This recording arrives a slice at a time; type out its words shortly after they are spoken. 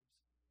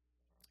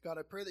God,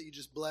 I pray that you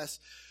just bless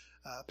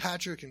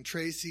Patrick and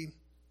Tracy.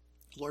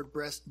 Lord,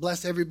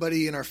 bless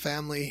everybody in our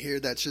family here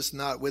that's just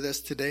not with us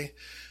today.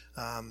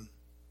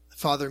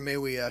 Father, may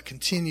we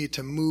continue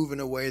to move in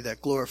a way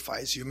that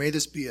glorifies you. May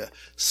this be a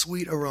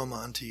sweet aroma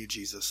unto you,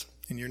 Jesus.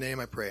 In your name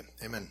I pray.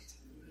 Amen.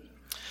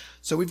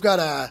 So we've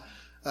got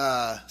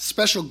a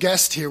special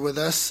guest here with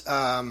us.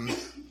 I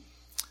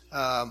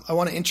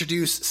want to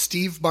introduce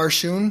Steve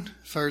Barshoon.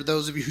 For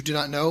those of you who do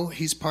not know,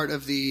 he's part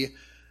of the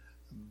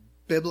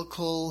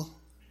Biblical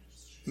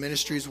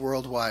Ministries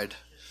Worldwide,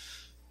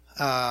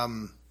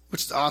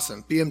 which is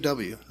awesome.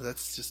 BMW,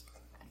 that's just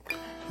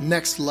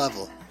next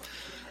level.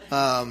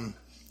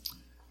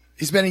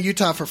 He's been in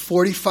Utah for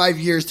 45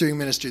 years doing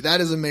ministry.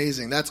 That is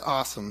amazing. That's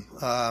awesome.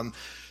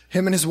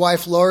 Him and his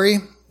wife, Lori,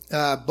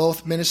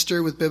 both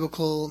minister with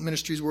Biblical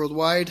Ministries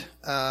Worldwide,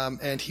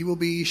 and he will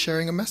be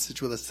sharing a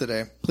message with us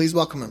today. Please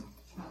welcome him.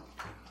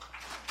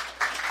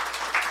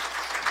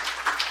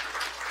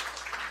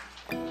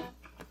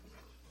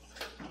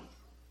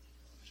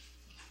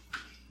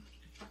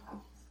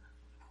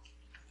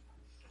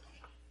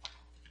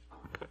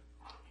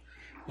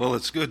 Well,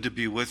 it's good to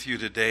be with you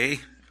today,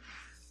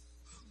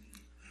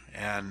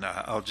 and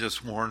I'll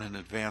just warn in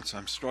advance,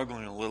 I'm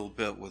struggling a little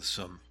bit with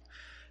some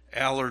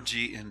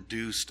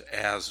allergy-induced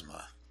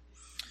asthma.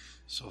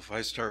 So if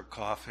I start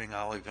coughing,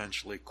 I'll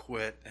eventually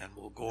quit and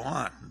we'll go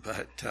on.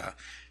 But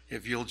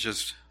if you'll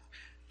just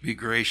be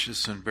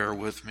gracious and bear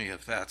with me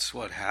if that's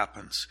what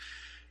happens.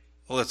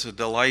 Well, it's a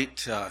delight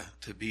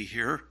to be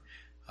here.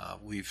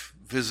 We've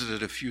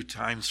visited a few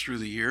times through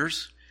the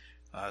years.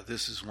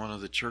 This is one of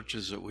the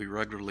churches that we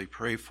regularly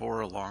pray for,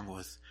 along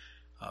with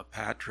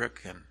Patrick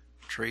and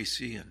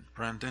Tracy and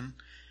Brendan.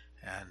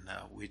 And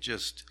we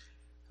just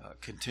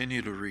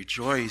continue to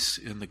rejoice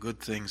in the good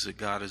things that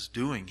God is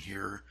doing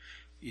here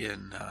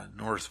in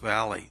North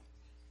Valley.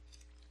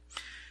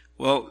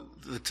 Well,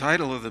 the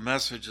title of the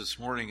message this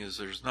morning is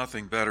There's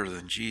Nothing Better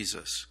Than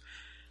Jesus.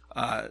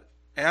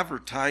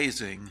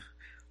 Advertising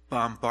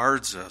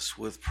bombards us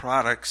with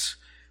products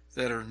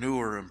that are new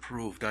or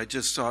improved. I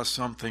just saw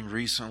something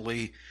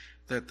recently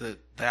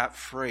that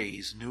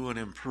phrase, new and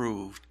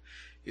improved,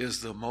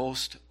 is the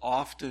most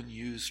often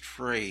used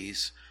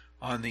phrase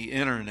on the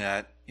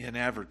internet in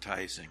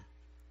advertising.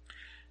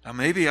 Now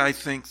maybe I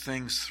think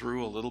things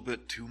through a little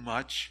bit too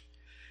much,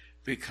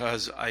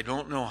 because I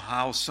don't know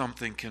how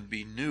something can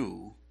be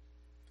new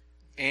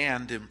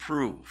and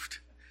improved.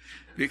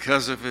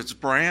 Because if it's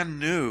brand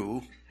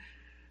new,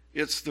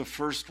 it's the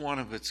first one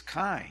of its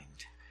kind.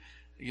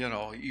 You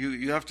know,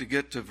 you have to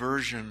get to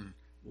version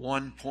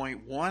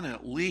 1.1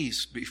 at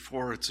least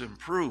before it's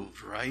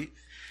improved, right?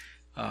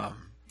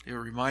 It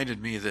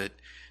reminded me that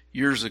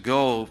years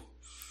ago,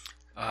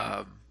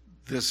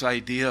 this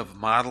idea of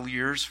model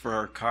years for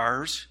our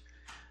cars,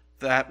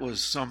 that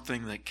was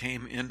something that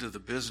came into the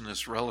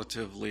business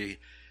relatively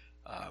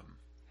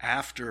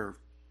after,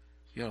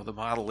 the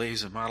Model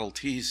A's and Model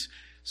T's.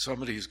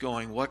 Somebody's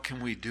going, what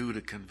can we do to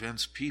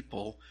convince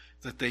people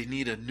that they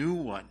need a new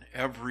one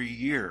every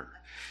year?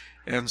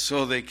 And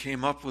so they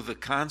came up with the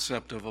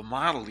concept of a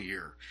model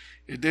year.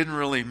 It didn't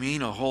really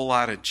mean a whole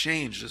lot had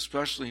changed,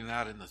 especially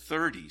not in the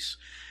 30s.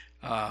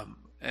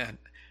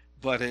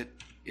 But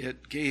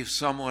it gave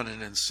someone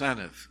an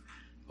incentive.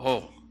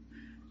 Oh,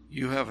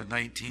 you have a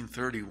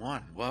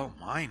 1931. Well,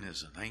 mine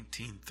is a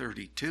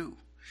 1932.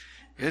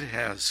 It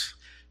has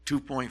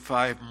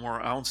 2.5 more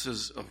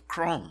ounces of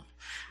chrome.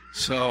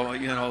 So,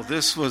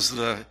 this was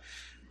the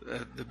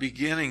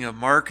beginning of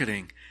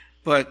marketing.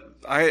 But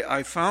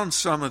I found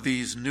some of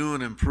these new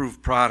and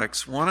improved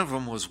products. One of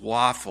them was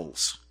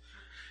waffles.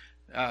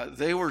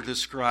 They were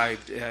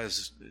described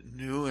as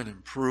new and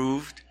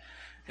improved.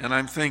 And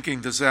I'm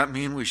thinking, does that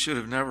mean we should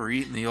have never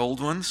eaten the old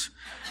ones?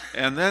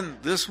 And then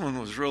this one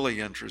was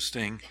really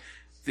interesting,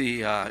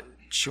 the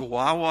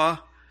Chihuahua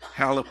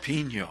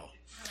Jalapeno.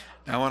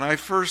 Now, when I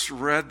first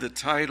read the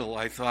title,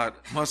 I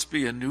thought, must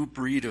be a new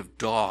breed of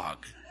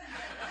dog.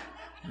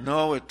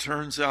 No, it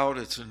turns out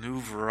it's a new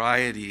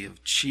variety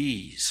of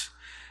cheese.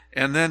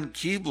 And then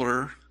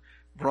Keebler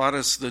brought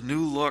us the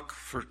new look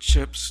for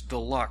Chips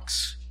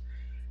Deluxe.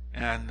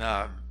 And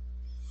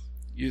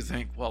you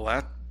think, well,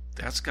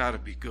 that's got to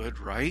be good,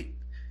 right?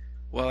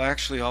 Well,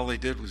 actually, all they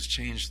did was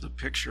change the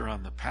picture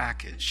on the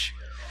package.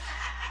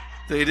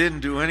 They didn't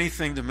do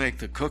anything to make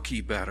the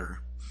cookie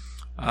better.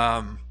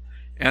 And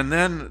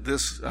then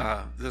this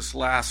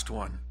last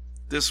one.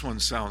 This one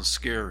sounds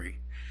scary.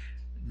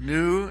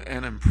 New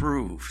and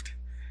improved.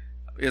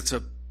 It's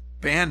a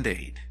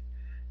Band-Aid,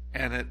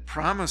 and it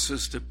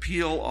promises to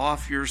peel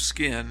off your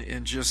skin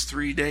in just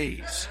 3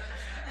 days,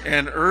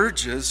 and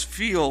urges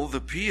feel the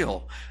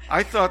peel.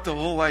 I thought the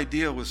whole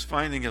idea was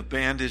finding a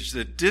bandage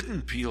that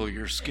didn't peel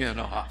your skin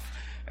off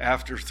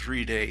after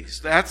 3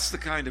 days. That's the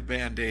kind of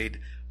Band-Aid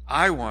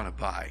I want to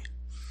buy.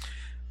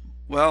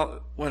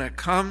 Well, when it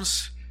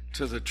comes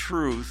to the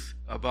truth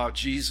about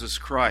Jesus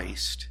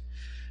Christ,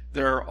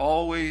 there are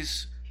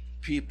always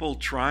people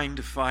trying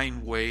to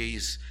find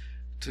ways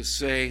to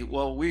say,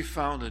 well, we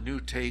found a new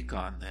take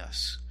on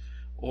this,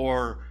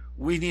 or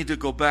we need to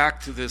go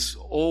back to this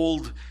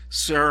old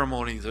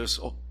ceremony, this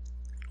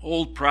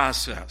old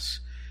process,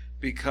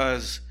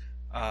 because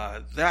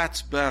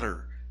that's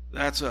better.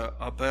 That's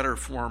a better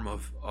form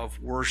of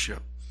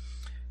worship.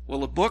 Well,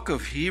 the book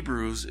of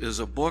Hebrews is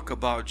a book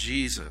about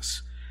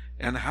Jesus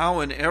and how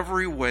in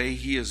every way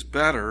he is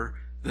better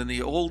than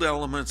the old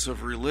elements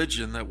of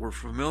religion that were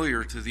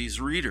familiar to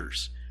these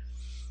readers.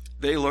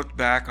 They looked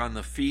back on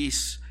the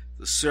feasts,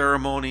 the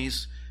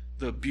ceremonies,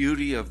 the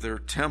beauty of their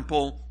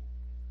temple,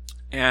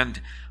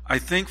 and I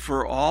think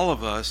for all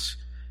of us,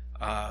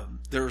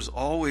 there's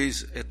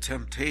always a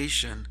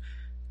temptation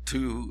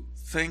to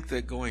think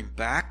that going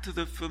back to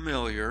the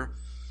familiar,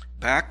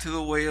 back to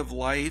the way of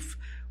life,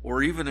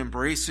 or even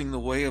embracing the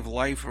way of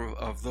life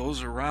of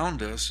those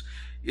around us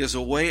is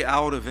a way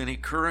out of any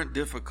current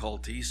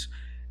difficulties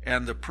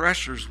and the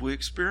pressures we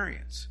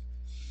experience.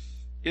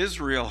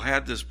 Israel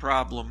had this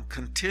problem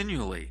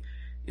continually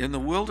in the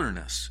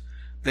wilderness.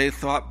 They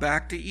thought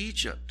back to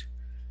Egypt.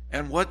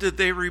 And what did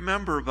they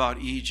remember about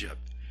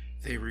Egypt?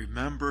 They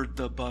remembered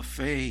the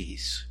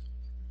buffets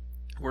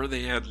where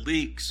they had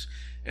leeks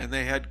and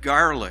they had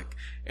garlic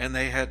and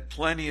they had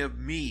plenty of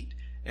meat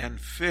and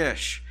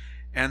fish,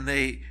 and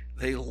they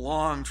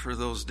longed for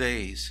those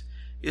days.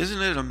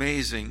 Isn't it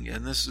amazing,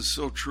 and this is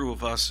so true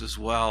of us as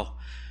well,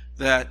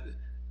 that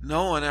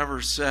no one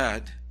ever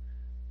said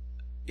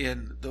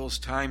in those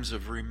times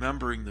of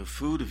remembering the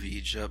food of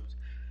Egypt,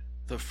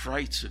 the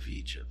frights of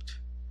Egypt,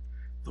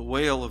 the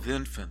wail of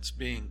infants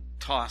being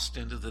tossed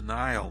into the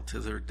Nile to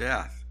their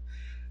death,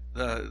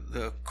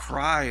 the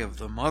cry of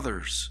the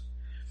mothers.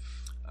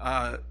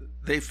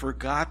 They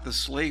forgot the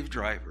slave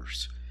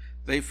drivers.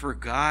 They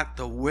forgot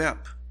the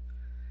whip.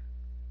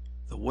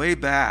 The way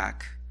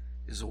back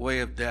is a way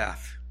of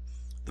death.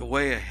 The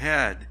way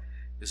ahead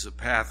is a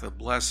path of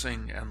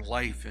blessing and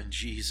life in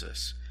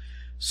Jesus.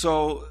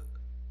 So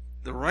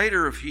the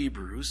writer of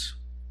Hebrews,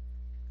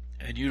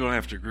 and you don't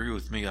have to agree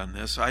with me on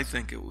this, I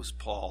think it was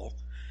Paul,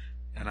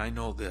 and I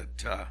know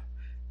that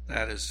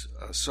that is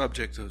a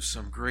subject of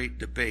some great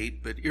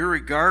debate, but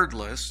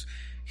irregardless,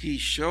 he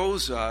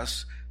shows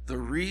us the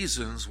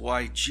reasons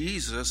why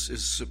Jesus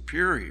is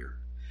superior.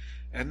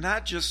 And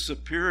not just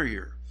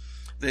superior,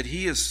 that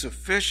he is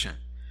sufficient,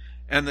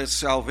 and that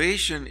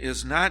salvation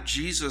is not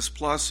Jesus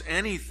plus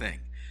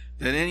anything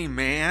that any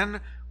man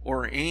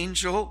or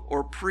angel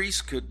or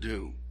priest could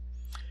do.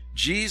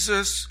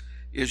 Jesus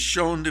is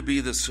shown to be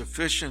the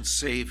sufficient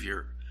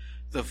Savior,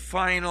 the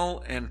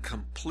final and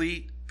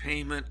complete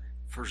payment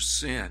for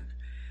sin.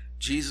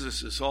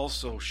 Jesus is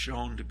also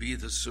shown to be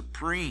the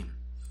supreme,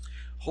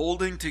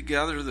 holding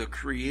together the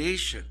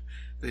creation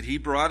that he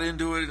brought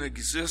into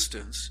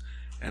existence,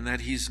 and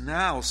that he's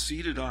now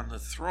seated on the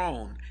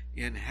throne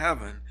in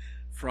heaven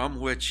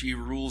from which he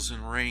rules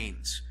and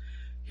reigns.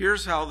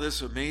 Here's how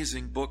this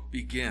amazing book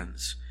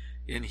begins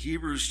in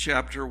Hebrews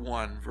chapter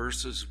 1,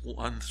 verses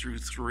 1 through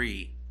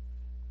 3.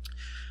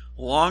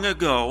 Long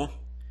ago,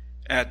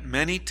 at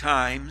many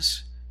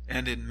times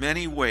and in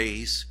many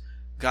ways,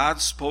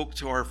 God spoke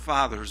to our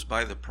fathers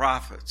by the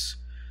prophets,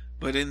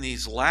 but in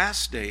these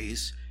last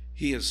days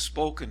he has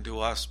spoken to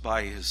us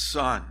by his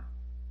Son,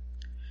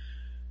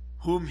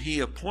 whom he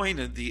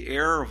appointed the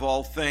heir of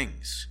all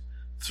things,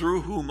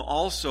 through whom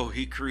also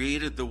he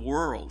created the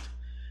world.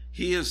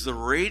 He is the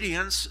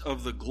radiance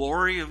of the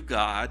glory of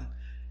God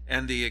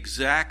and the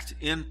exact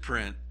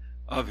imprint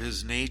of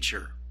his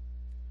nature.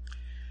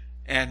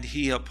 And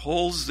he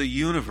upholds the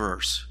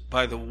universe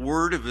by the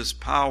word of his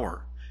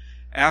power.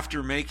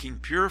 After making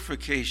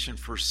purification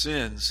for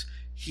sins,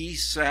 he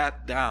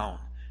sat down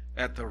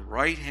at the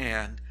right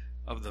hand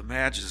of the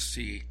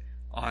Majesty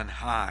on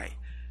high.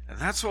 And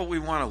that's what we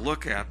want to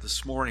look at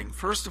this morning.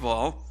 First of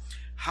all,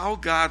 how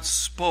God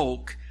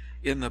spoke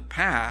in the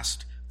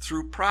past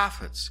through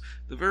prophets.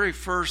 The very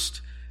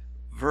first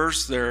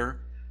verse there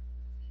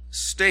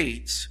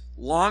states,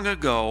 long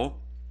ago,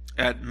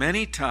 at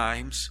many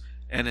times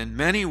and in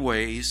many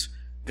ways,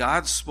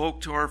 God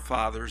spoke to our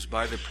fathers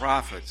by the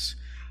prophets.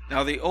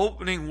 Now, the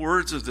opening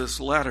words of this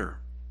letter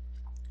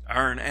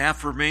are an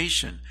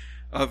affirmation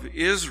of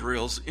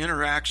Israel's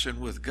interaction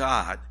with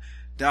God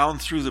down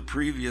through the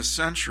previous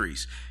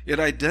centuries. It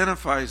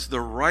identifies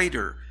the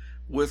writer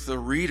with the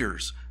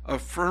readers,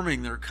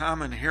 affirming their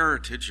common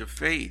heritage of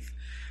faith.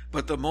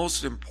 But the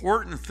most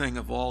important thing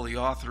of all the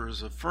author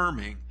is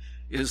affirming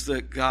is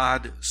that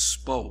God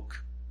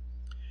spoke.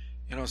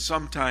 You know,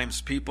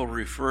 sometimes people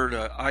refer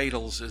to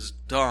idols as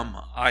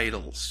dumb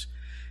idols.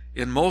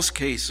 In most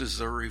cases,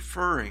 they're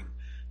referring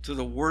to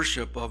the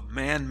worship of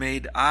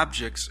man-made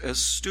objects as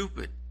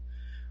stupid.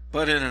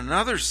 But in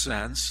another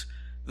sense,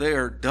 they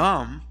are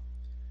dumb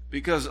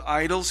because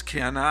idols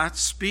cannot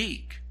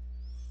speak.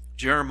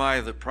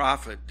 Jeremiah the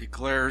prophet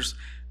declares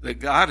that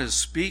God is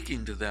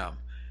speaking to them.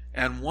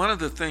 And one of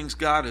the things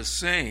God is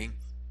saying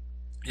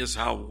is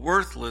how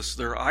worthless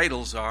their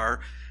idols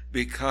are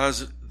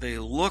because they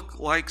look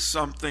like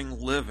something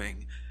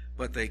living,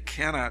 but they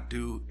cannot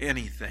do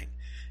anything.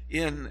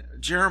 In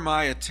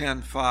Jeremiah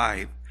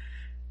 10:5,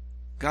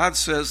 God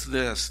says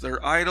this,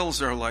 their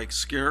idols are like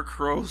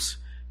scarecrows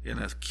in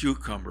a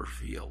cucumber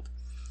field,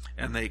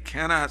 and they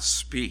cannot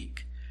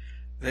speak.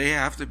 They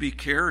have to be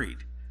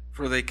carried,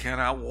 for they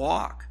cannot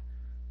walk.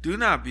 Do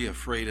not be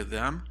afraid of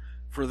them,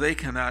 for they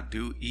cannot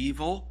do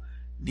evil,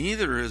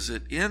 neither is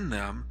it in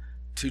them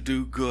to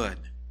do good.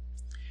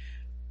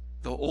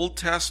 The Old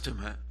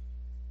Testament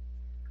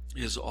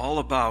is all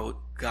about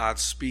God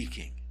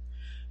speaking.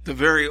 The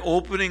very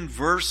opening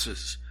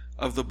verses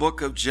of the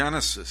book of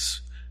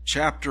Genesis,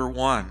 chapter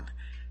 1,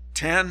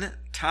 10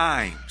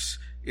 times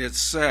it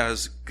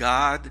says,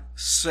 God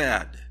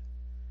said.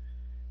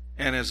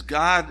 And as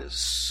God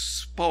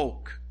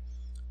spoke,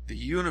 the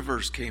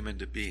universe came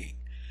into being.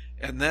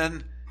 And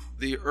then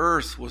the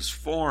earth was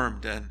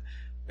formed, and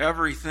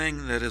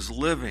everything that is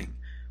living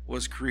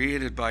was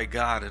created by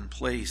God and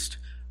placed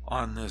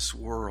on this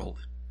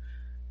world.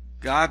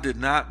 God did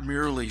not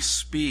merely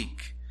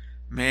speak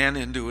man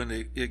into an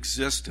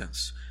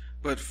existence,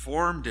 but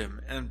formed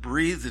him and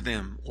breathed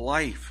him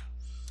life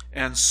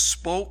and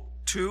spoke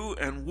to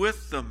and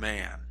with the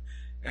man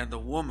and the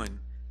woman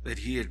that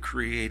he had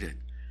created.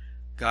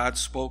 God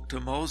spoke to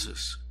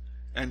Moses,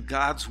 and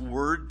God's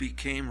word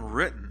became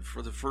written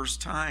for the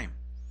first time.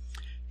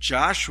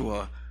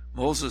 Joshua,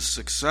 Moses'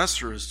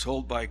 successor, is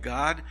told by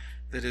God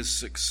that his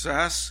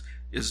success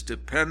is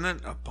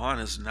dependent upon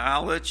his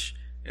knowledge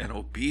and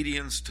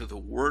obedience to the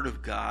word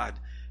of God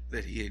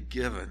that he had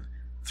given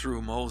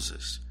through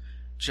Moses.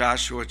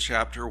 Joshua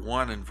chapter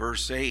 1 and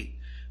verse 8,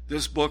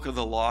 this book of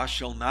the law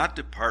shall not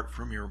depart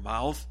from your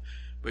mouth,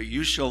 but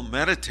you shall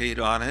meditate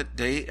on it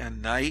day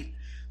and night,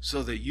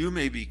 so that you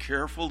may be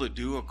careful to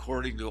do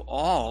according to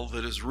all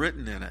that is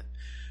written in it.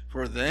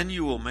 For then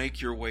you will make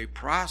your way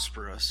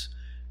prosperous,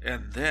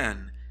 and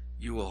then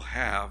you will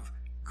have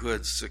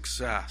good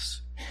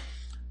success.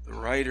 The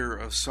writer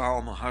of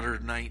Psalm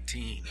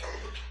 119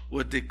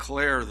 would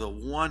declare the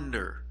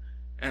wonder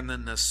and the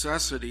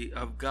necessity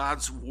of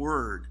God's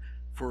word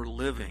for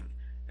living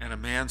and a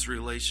man's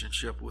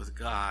relationship with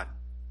God.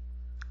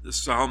 The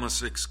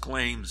psalmist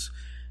exclaims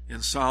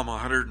in Psalm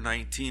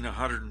 119,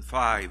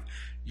 105,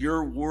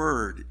 your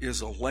word is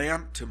a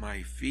lamp to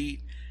my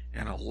feet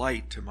and a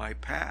light to my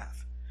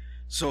path.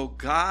 So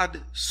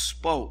God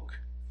spoke.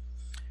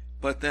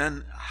 But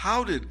then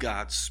how did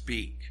God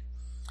speak?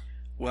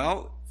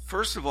 Well,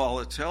 first of all,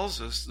 it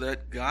tells us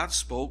that God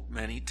spoke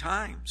many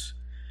times.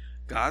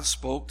 God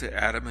spoke to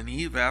Adam and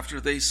Eve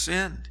after they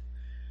sinned.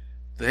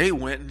 They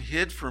went and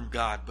hid from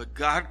God, but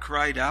God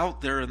cried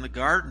out there in the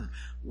garden,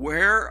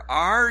 where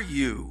are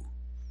you?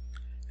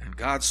 And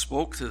God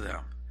spoke to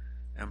them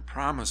and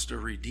promised a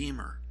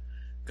redeemer.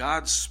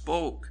 God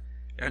spoke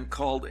and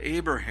called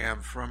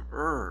Abraham from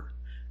Ur.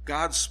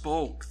 God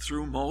spoke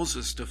through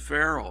Moses to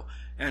Pharaoh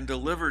and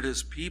delivered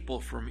his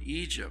people from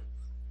Egypt.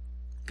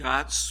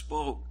 God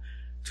spoke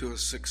to a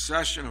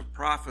succession of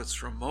prophets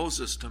from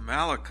Moses to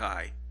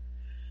Malachi.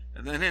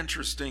 And then,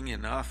 interesting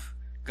enough,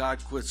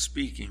 God quit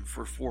speaking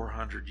for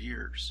 400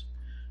 years.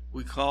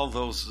 We call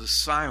those the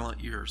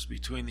silent years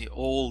between the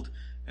Old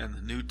and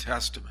the New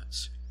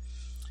Testaments.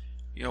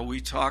 You know,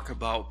 we talk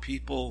about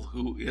people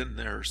who in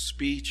their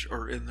speech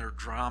or in their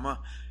drama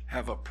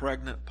have a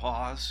pregnant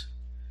pause.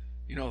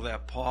 You know,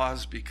 that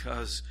pause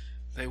because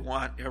they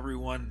want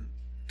everyone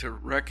to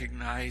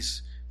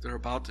recognize they're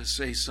about to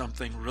say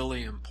something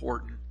really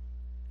important.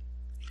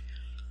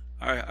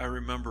 I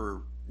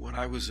remember when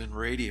I was in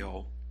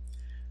radio,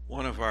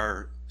 one of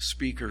our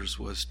speakers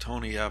was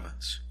Tony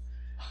Evans.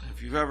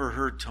 If you've ever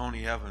heard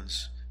Tony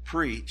Evans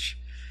preach,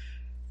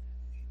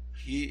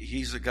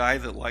 he's a guy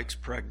that likes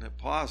pregnant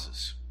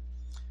pauses.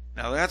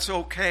 Now that's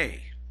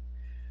okay,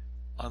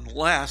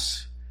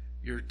 unless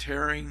you're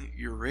tearing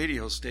your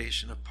radio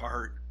station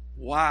apart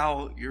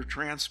while you're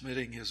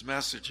transmitting his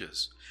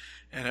messages.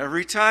 And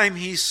every time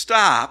he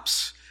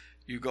stops,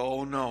 you go,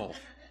 oh no,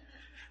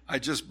 I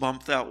just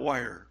bumped that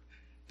wire.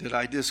 Did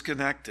I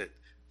disconnect it?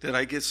 Did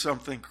I get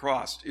something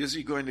crossed? Is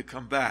he going to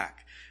come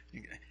back?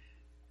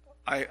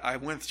 I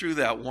went through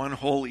that one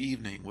whole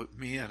evening with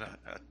me and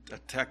a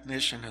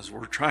technician as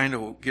we're trying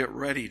to get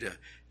ready to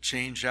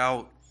change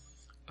out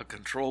a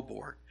control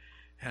board.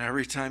 And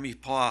every time he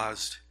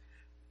paused,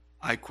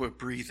 I quit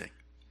breathing.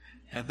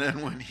 And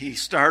then when he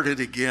started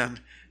again,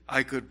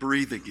 I could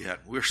breathe again.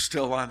 We're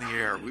still on the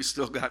air. We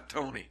still got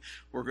Tony.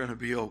 We're going to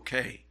be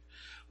okay.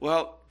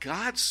 Well,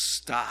 God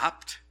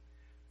stopped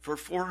for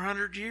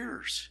 400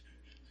 years.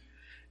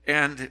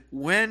 And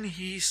when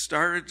he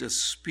started to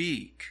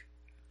speak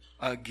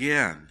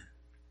again,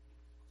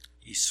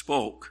 he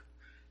spoke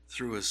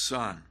through his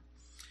son.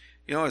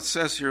 You know, it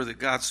says here that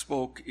God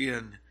spoke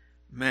in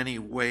many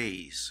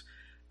ways.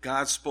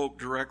 God spoke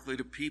directly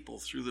to people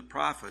through the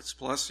prophets,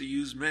 plus he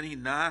used many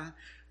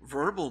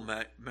non-verbal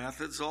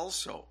methods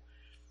also.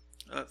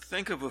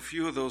 Think of a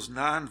few of those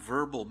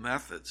non-verbal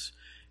methods.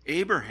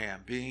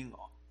 Abraham being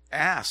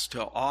asked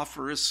to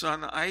offer his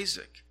son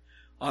Isaac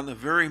on the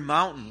very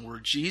mountain where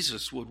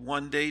Jesus would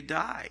one day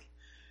die.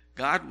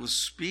 God was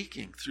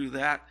speaking through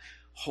that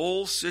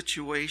whole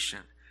situation.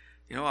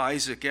 You know,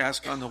 Isaac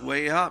asked on the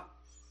way up,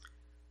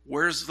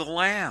 where's the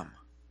lamb?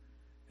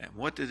 And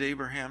what did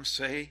Abraham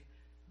say?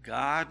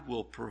 God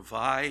will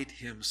provide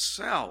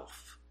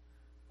himself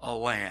a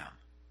lamb.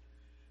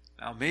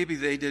 Now, maybe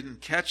they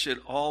didn't catch it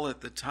all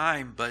at the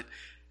time, but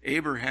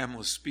Abraham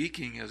was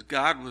speaking as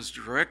God was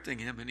directing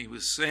him, and he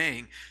was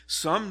saying,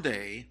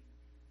 someday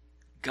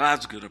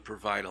God's going to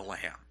provide a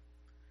lamb.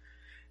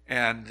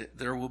 And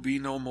there will be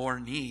no more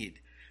need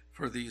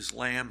for these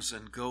lambs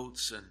and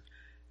goats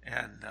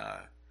and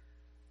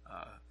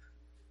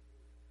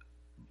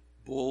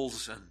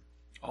bulls and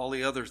all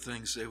the other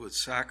things they would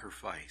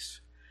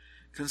sacrifice.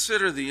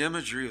 Consider the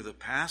imagery of the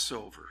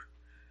Passover,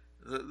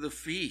 the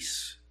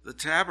feasts, the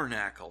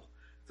tabernacle,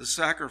 the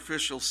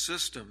sacrificial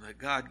system that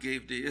God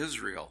gave to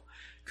Israel.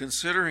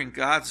 Considering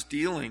God's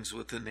dealings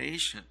with the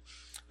nation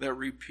that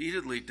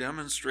repeatedly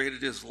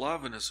demonstrated his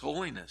love and his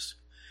holiness.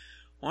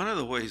 One of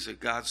the ways that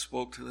God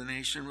spoke to the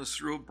nation was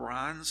through a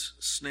bronze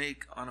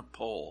snake on a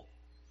pole.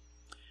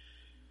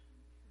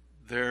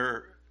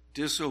 Their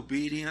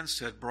disobedience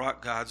had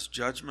brought God's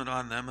judgment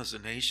on them as a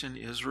nation,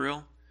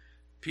 Israel.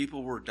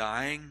 People were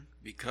dying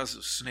because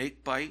of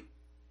snake bite.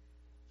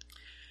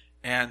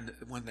 And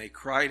when they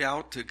cried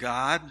out to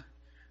God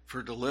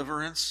for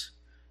deliverance,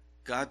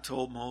 God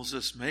told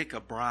Moses, make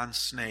a bronze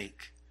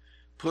snake.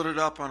 Put it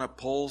up on a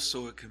pole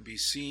so it can be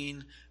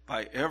seen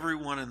by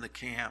everyone in the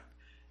camp,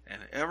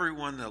 and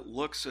everyone that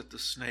looks at the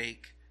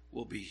snake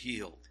will be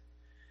healed.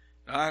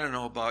 Now, I don't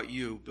know about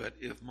you, but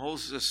if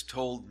Moses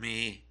told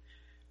me,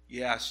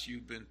 yes,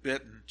 you've been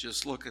bitten,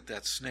 just look at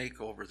that snake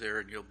over there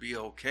and you'll be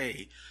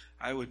okay,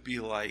 I would be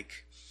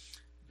like,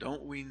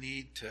 don't we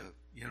need to,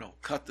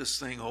 cut this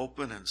thing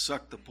open and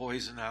suck the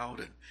poison out?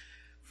 And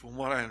from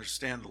what I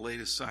understand, the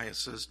latest science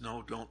says,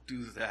 no, don't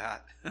do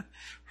that.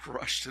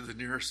 Rush to the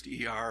nearest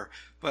ER.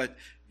 But,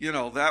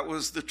 that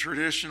was the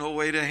traditional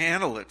way to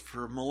handle it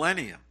for a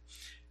millennium.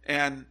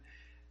 And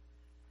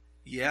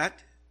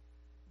yet,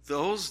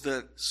 those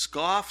that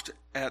scoffed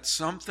at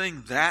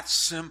something that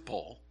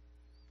simple,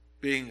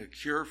 being a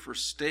cure for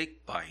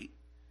snake bite,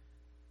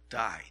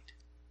 died.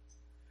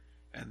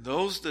 And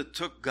those that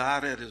took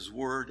God at his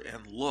word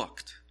and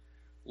looked,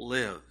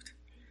 lived.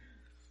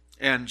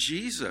 And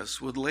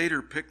Jesus would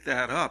later pick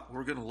that up.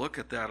 We're going to look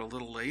at that a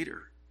little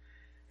later.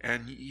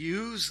 And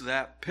use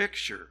that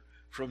picture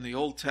from the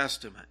Old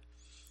Testament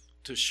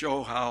to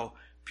show how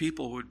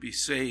people would be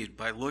saved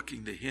by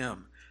looking to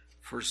him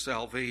for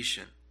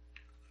salvation.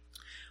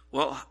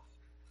 Well,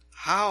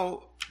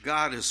 how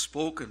God has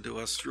spoken to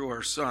us through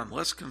our Son.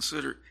 Let's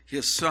consider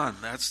his Son.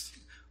 That's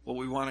what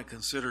we want to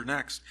consider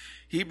next.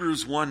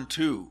 Hebrews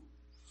 1:2.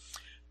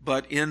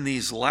 But in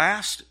these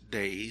last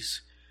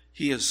days,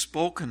 he has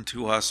spoken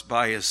to us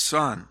by his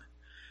Son,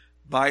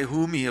 by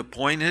whom he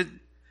appointed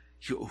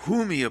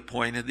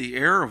the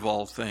heir of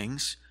all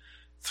things,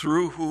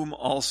 through whom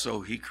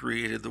also he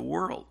created the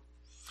world.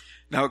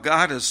 Now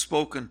God has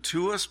spoken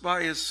to us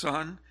by his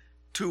Son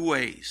two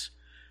ways.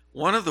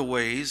 One of the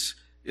ways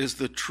is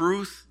the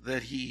truth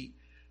that he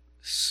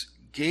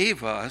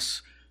gave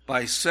us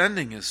by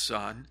sending his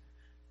Son.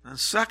 And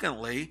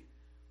secondly,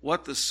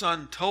 what the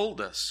Son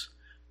told us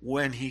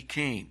when he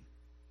came.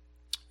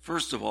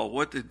 First of all,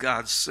 what did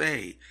God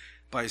say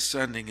by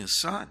sending his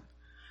Son?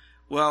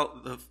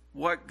 Well,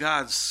 what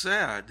God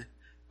said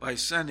by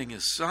sending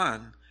his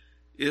Son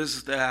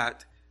is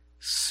that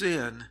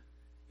sin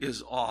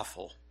is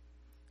awful.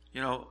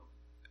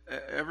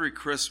 Every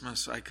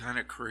Christmas I kind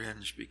of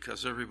cringe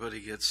because everybody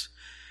gets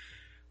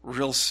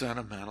real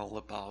sentimental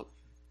about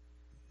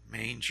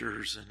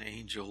mangers and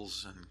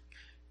angels and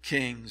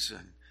kings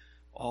and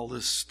all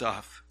this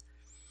stuff.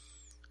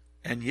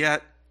 And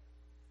yet,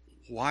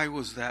 why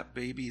was that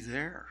baby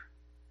there?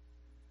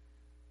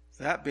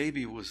 That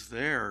baby was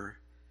there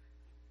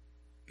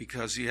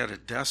because he had a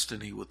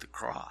destiny with the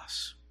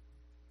cross.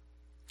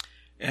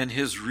 And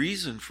his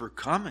reason for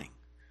coming,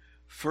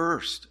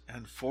 first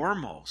and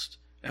foremost,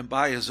 and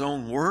by his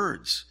own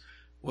words,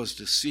 was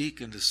to seek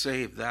and to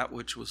save that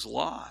which was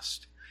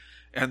lost.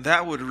 And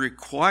that would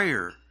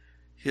require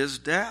his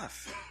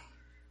death.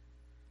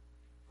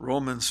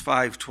 Romans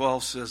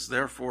 5:12 says,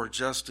 therefore,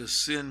 just as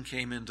sin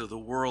came into the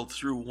world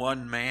through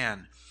one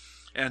man,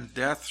 and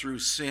death through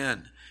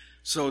sin,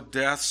 so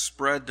death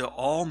spread to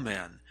all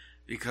men,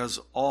 because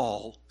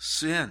all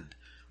sinned.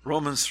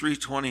 Romans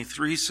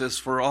 3:23 says,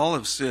 for all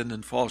have sinned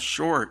and fall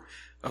short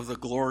of the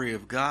glory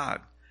of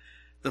God.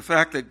 The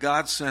fact that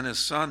God sent his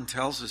Son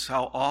tells us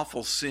how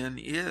awful sin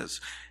is.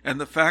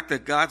 And the fact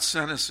that God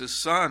sent us his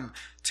Son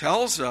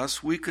tells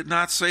us we could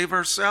not save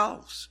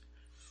ourselves.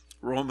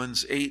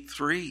 Romans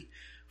 8:3,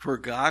 for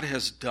God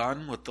has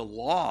done what the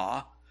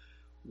law,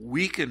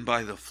 weakened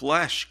by the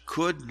flesh,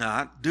 could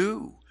not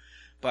do.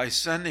 By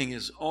sending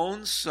his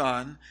own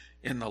Son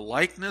in the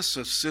likeness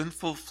of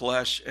sinful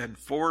flesh, and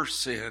for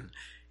sin,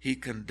 he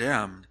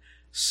condemned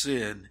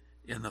sin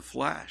in the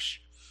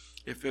flesh.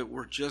 If it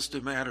were just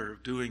a matter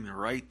of doing the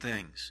right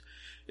things,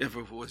 if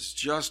it was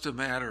just a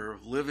matter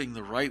of living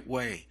the right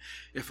way,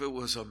 if it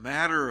was a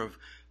matter of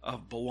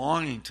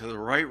belonging to the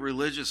right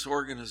religious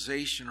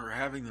organization or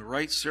having the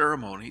right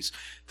ceremonies,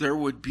 there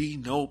would be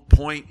no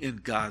point in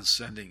God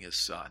sending his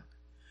Son.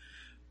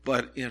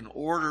 But in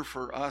order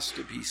for us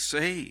to be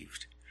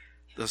saved,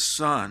 the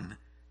Son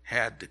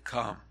had to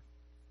come.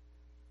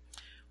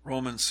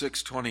 Romans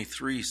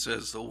 6:23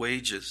 says the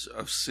wages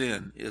of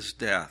sin is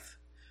death.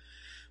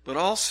 But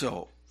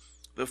also,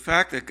 the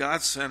fact that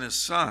God sent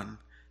his Son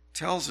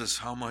tells us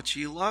how much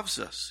he loves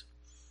us.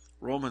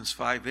 Romans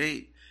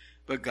 5:8,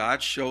 but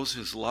God shows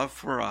his love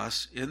for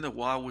us in that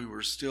while we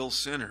were still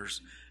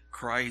sinners,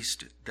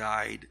 Christ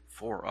died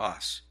for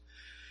us.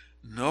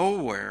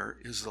 Nowhere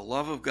is the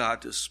love of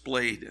God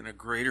displayed in a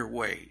greater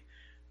way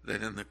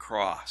than in the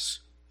cross.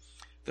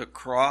 The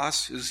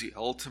cross is the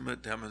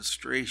ultimate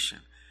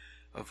demonstration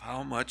of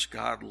how much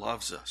God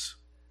loves us.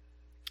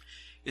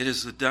 It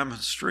is the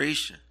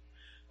demonstration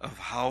of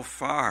how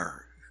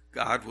far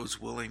God was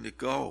willing to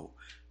go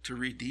to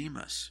redeem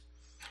us.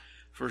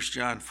 1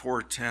 John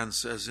 4:10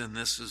 says, "And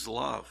this is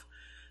love,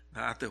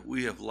 not that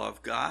we have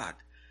loved God,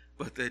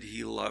 but that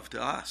he loved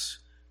us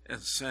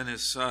and sent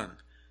his Son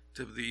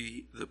to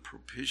be the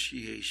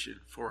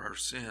propitiation for our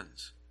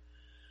sins."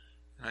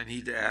 And I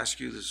need to ask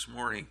you this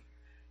morning,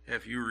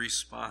 have you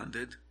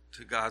responded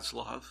to God's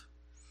love?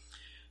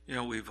 You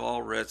know, we've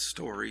all read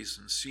stories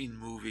and seen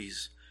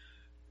movies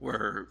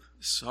where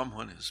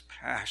someone is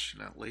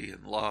passionately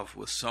in love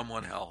with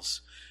someone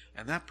else,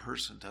 and that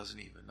person doesn't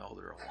even know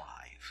they're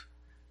alive.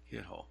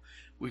 You know,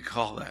 we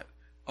call that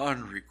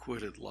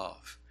unrequited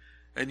love.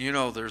 And you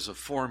know, there's a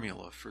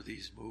formula for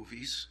these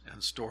movies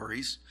and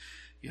stories.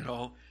 You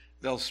know,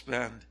 they'll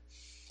spend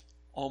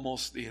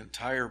almost the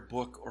entire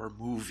book or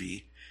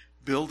movie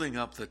building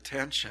up the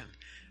tension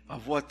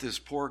of what this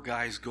poor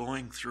guy's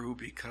going through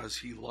because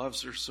he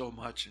loves her so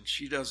much and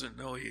she doesn't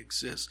know he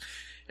exists.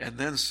 And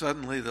then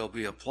suddenly there'll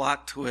be a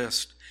plot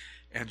twist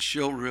and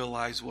she'll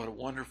realize what a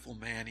wonderful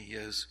man he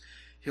is.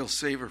 He'll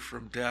save her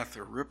from death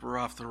or rip her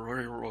off the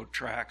railroad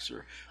tracks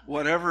or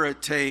whatever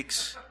it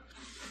takes.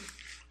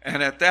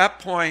 And at that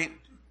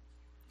point,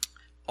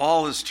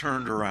 all is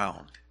turned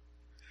around.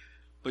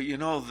 But you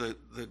know,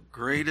 the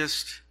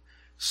greatest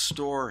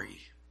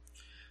story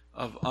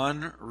of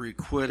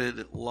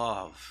unrequited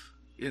love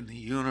in the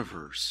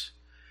universe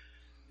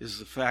is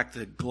the fact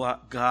that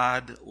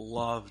God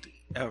loved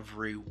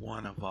every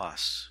one of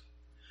us.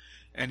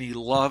 And he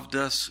loved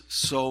us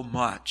so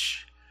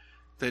much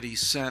that he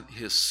sent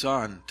his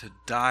Son to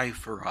die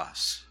for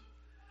us.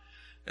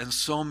 And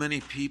so many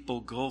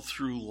people go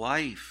through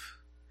life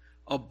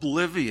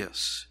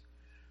oblivious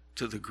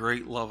to the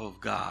great love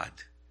of God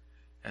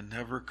and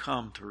never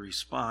come to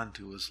respond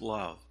to his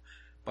love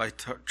by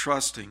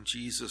trusting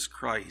Jesus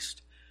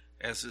Christ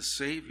as his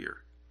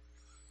Savior.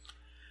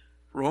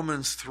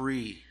 Romans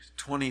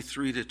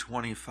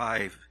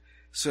 3:23-25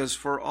 says,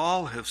 "For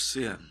all have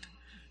sinned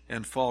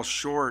and fall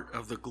short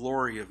of the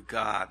glory of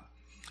God,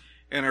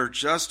 and are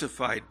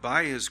justified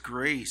by his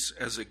grace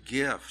as a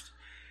gift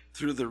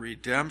through the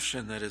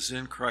redemption that is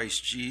in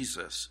Christ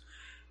Jesus,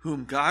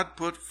 whom God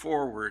put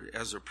forward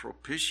as a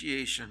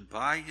propitiation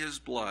by his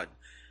blood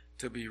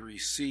to be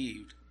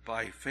received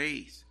by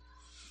faith."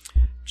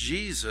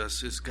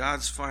 Jesus is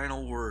God's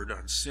final word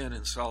on sin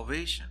and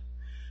salvation.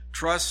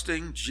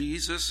 Trusting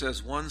Jesus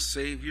as one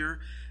Savior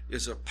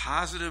is a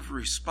positive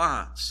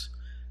response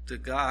to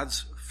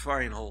God's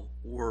final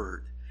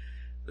word.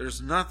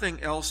 There's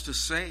nothing else to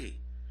say,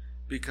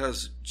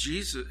 because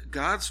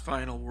God's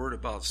final word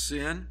about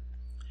sin,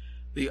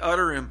 the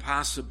utter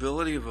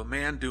impossibility of a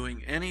man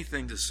doing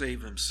anything to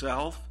save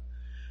himself,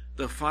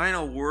 the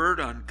final word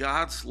on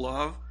God's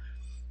love,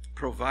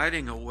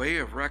 providing a way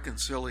of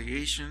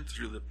reconciliation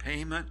through the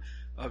payment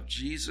of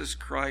Jesus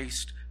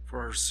Christ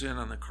for our sin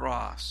on the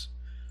cross.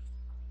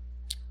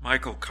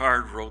 Michael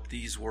Card wrote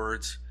these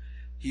words,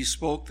 "He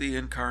spoke the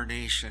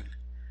incarnation,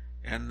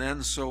 and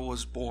then so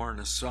was born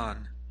a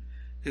son.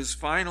 His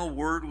final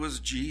word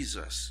was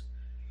Jesus.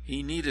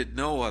 He needed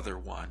no other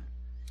one.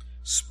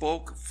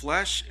 Spoke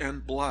flesh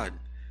and blood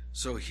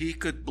so he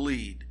could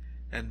bleed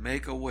and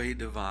make a way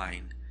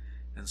divine.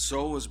 And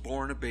so was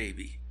born a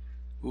baby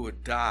who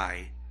would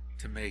die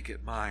to make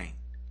it mine."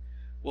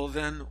 Well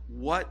then,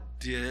 what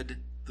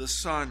did the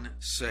Son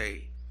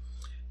say?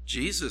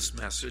 Jesus'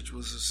 message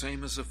was the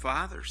same as the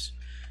Father's.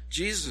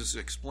 Jesus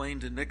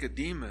explained to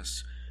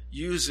Nicodemus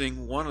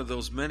using one of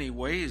those many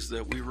ways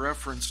that we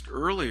referenced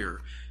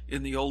earlier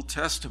in the Old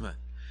Testament.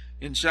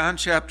 In John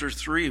chapter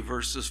 3,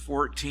 verses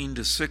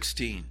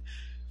 14-16,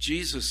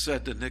 Jesus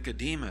said to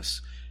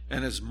Nicodemus,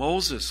 "And as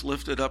Moses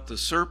lifted up the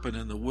serpent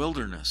in the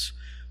wilderness,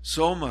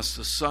 so must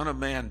the Son of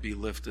Man be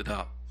lifted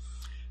up,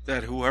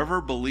 that whoever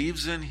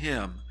believes in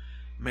him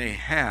may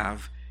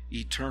have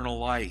eternal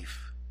life.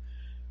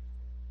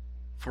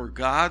 For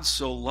God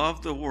so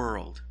loved the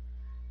world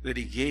that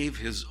he gave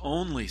his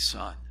only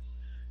Son,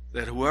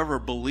 that whoever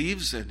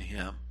believes in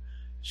him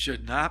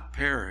should not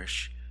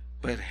perish,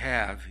 but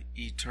have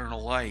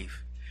eternal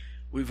life."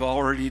 We've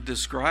already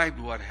described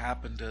what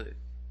happened to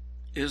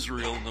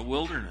Israel in the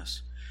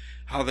wilderness,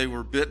 how they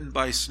were bitten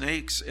by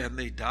snakes and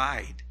they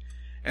died.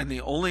 And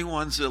the only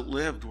ones that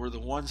lived were the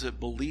ones that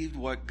believed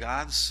what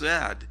God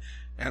said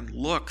and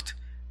looked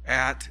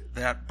at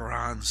that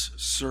bronze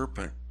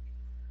serpent.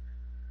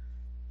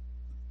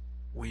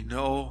 We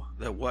know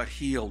that what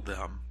healed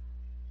them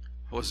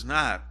was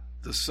not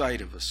the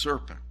sight of a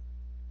serpent.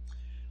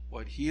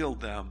 What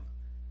healed them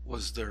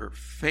was their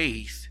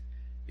faith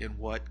in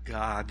what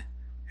God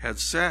had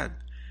said.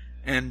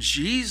 And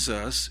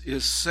Jesus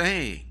is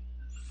saying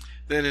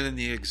that in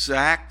the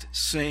exact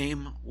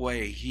same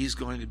way, he's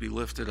going to be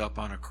lifted up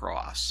on a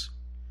cross.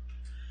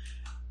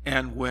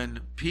 And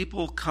when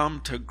people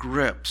come to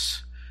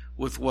grips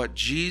with what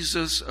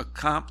Jesus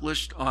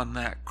accomplished on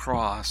that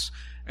cross,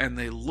 and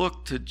they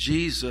look to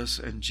Jesus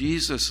and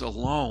Jesus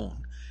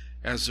alone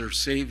as their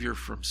Savior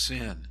from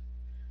sin,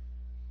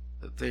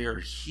 that they are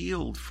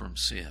healed from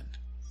sin.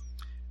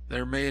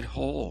 They're made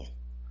whole,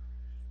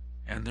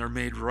 and they're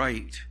made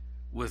right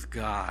with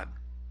God.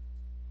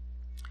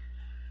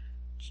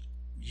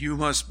 You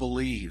must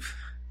believe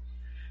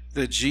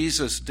that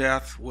Jesus'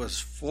 death was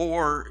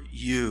for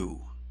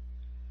you,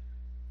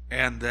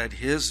 and that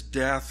his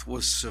death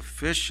was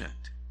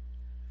sufficient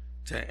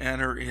to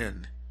enter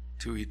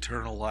into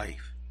eternal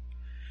life.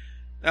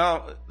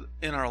 Now,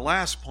 in our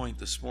last point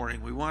this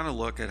morning, we want to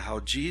look at how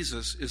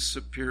Jesus is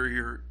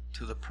superior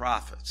to the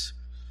prophets.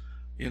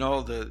 You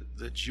know,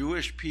 the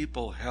Jewish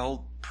people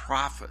held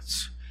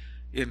prophets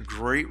in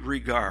great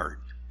regard,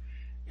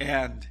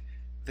 and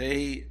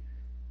they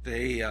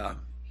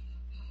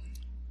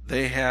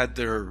had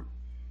their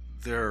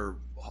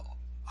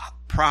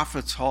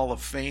Prophets Hall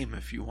of Fame,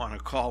 if you want to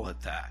call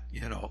it that.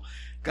 You know,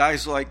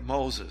 guys like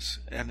Moses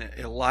and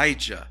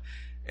Elijah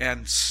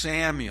and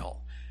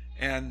Samuel,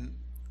 and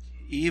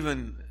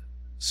even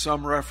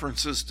some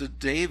references to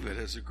David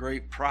as a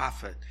great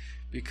prophet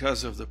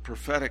because of the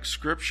prophetic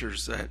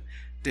scriptures that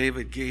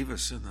David gave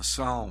us in the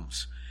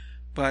Psalms.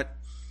 But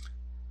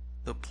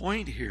the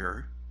point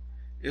here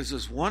is,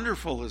 as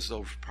wonderful as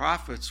those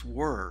prophets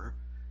were,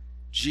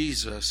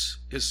 Jesus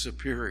is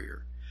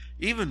superior.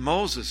 Even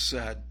Moses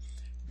said,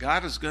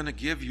 God is going to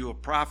give you a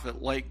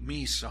prophet like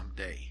me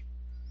someday,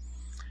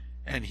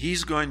 and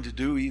he's going to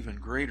do even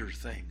greater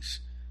things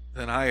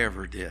than I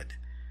ever did.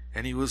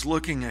 And he was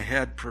looking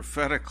ahead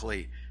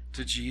prophetically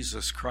to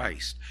Jesus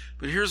Christ.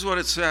 But here's what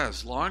it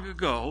says. Long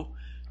ago,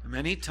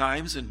 many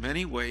times, in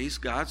many ways,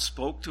 God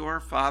spoke to our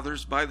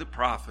fathers by the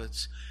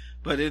prophets,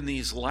 but in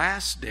these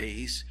last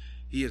days,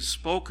 he has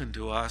spoken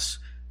to us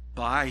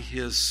by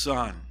his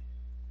Son,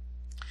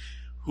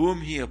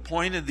 whom he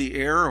appointed the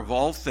heir of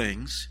all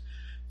things,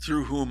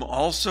 through whom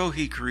also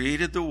he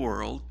created the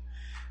world.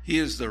 He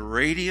is the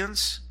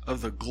radiance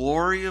of the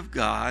glory of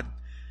God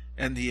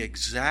and the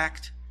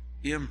exact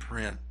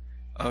imprint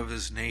of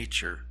his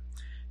nature.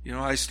 You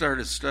know, I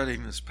started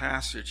studying this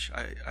passage.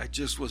 I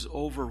just was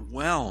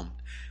overwhelmed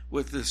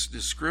with this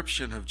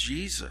description of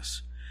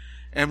Jesus.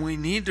 And we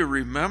need to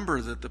remember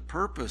that the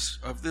purpose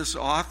of this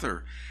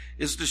author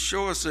is to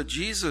show us that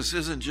Jesus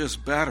isn't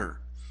just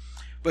better,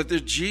 but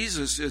that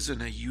Jesus is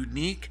in a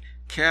unique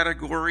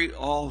category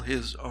all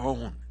his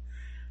own,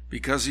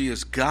 because he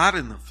is God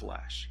in the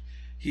flesh.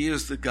 He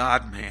is the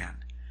God-man.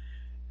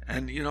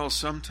 And, you know,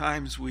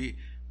 sometimes we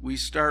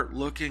start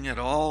looking at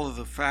all of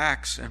the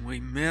facts and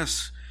we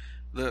miss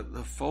the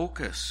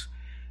focus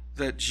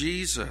that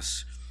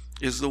Jesus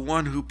is the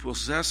one who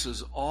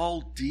possesses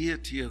all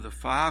deity of the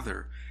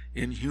Father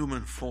in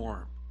human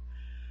form.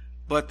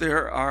 But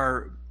there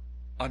are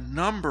a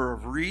number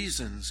of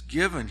reasons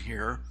given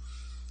here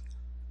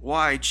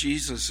why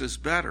Jesus is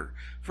better.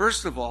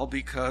 First of all,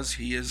 because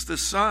he is the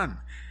Son.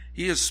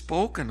 He has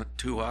spoken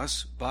to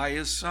us by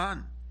his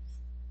Son.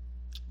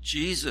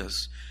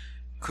 Jesus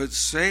could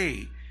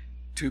say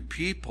to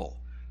people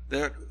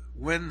that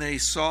when they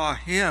saw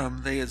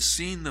him, they had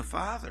seen the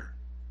Father.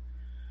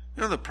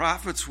 You know, the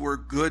prophets were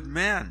good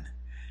men,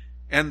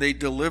 and they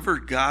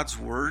delivered God's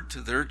word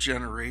to their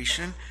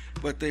generation,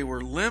 but they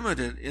were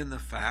limited in the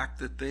fact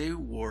that they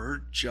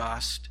were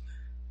just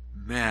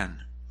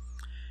men.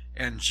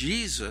 And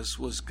Jesus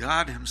was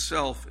God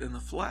himself in the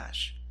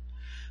flesh.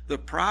 The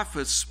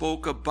prophets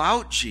spoke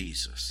about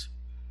Jesus.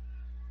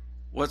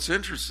 What's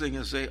interesting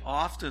is they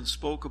often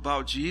spoke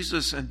about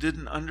Jesus and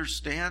didn't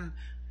understand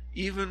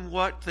even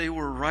what they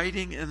were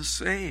writing and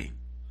saying.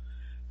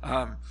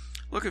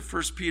 Look at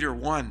 1 Peter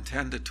 1,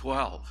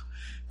 10-12.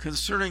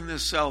 Concerning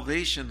this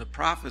salvation, the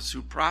prophets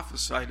who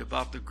prophesied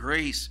about the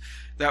grace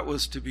that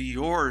was to be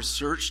yours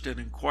searched and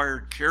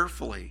inquired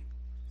carefully,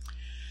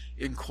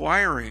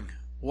 inquiring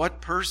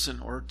what person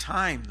or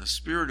time the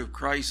Spirit of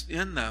Christ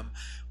in them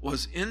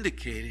was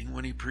indicating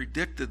when he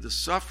predicted the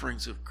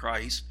sufferings of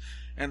Christ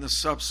and the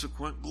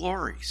subsequent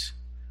glories.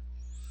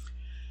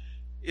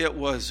 It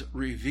was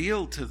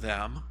revealed to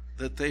them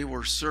that they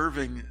were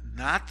serving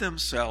not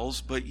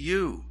themselves but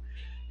you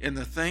in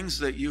the things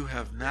that you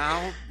have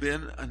now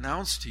been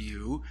announced to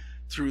you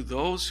through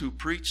those who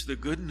preach the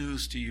good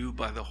news to you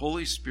by the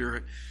Holy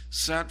Spirit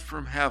sent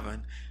from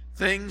heaven,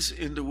 things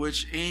into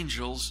which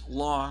angels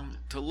long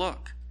to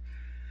look.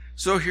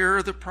 So here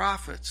are the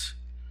prophets.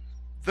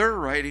 They're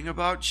writing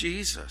about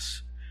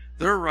Jesus.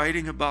 They're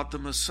writing about the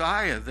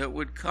Messiah that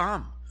would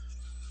come.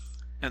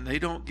 And they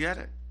don't get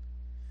it.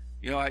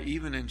 You know,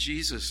 even in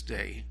Jesus'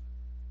 day,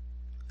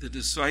 the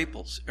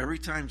disciples, every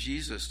time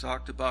Jesus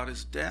talked about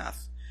his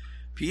death,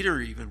 Peter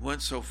even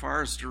went so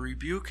far as to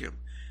rebuke him.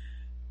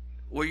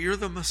 well, you're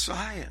the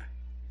Messiah.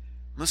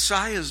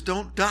 Messiahs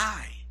don't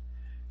die.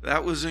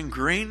 That was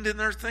ingrained in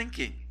their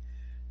thinking,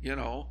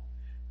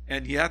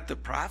 And yet the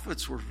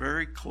prophets were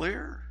very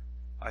clear.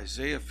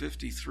 Isaiah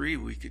 53,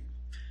 we could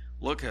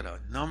look at a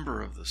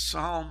number of the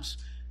Psalms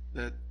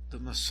that the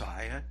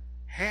Messiah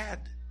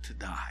had to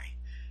die.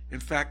 In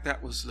fact,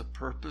 that was the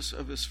purpose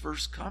of his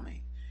first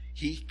coming.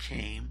 He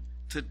came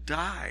to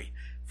die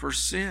for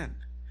sin.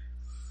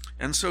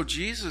 And so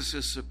Jesus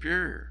is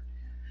superior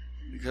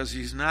because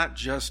he's not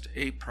just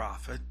a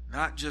prophet,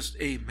 not just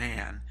a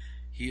man.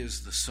 He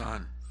is the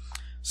Son.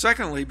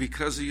 Secondly,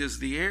 because he is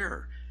the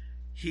heir.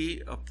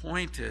 He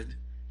appointed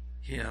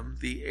him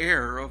the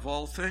heir of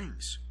all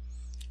things.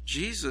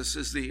 Jesus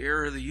is the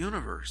heir of the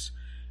universe.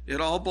 It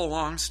all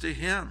belongs to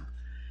him.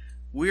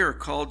 We are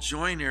called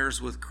joint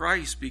heirs with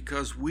Christ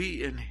because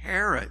we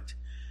inherit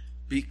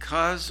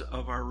because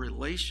of our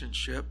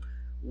relationship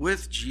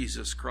with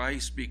Jesus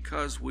Christ,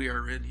 because we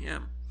are in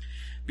him,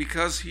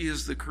 because he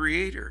is the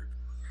creator.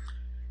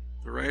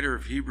 The writer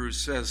of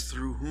Hebrews says,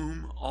 through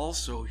whom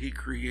also he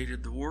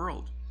created the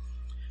world.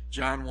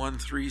 John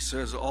 1:3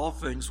 says, all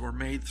things were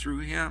made through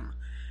him,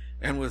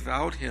 and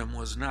without him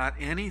was not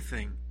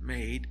anything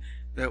made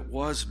that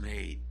was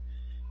made.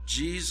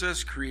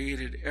 Jesus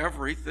created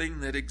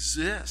everything that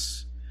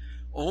exists.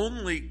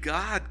 Only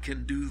God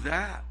can do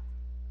that.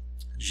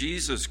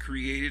 Jesus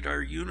created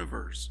our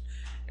universe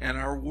and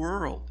our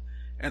world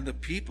and the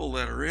people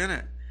that are in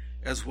it,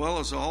 as well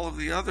as all of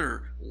the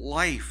other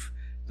life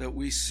that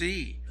we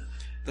see.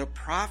 The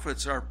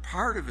prophets are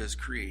part of his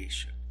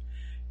creation,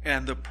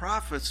 and the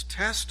prophets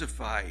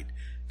testified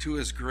to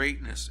his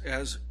greatness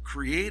as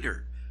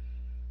creator,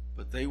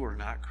 but they were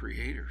not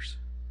creators.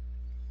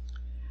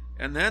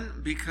 And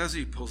then because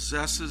he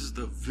possesses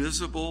the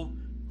visible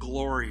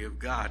glory of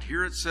God.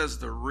 Here it says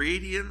the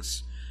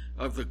radiance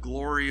of the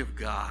glory of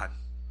God.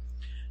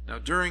 Now,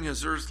 during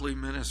his earthly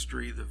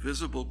ministry, the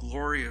visible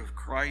glory of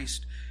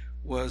Christ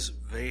was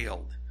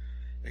veiled,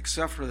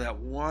 except for that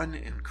one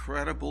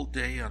incredible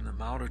day on the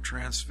Mount of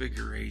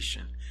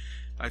Transfiguration.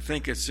 I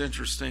think it's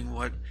interesting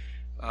what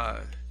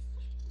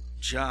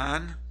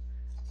John,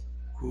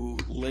 who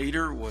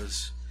later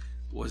was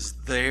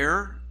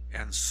there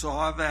and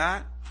saw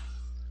that,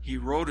 he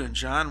wrote in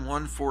John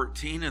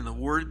 1:14, and the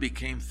Word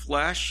became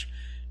flesh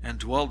and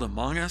dwelled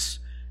among us,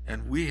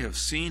 and we have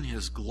seen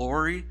his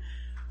glory,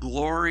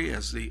 glory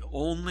as the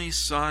only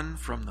Son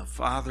from the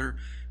Father,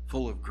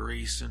 full of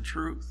grace and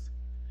truth.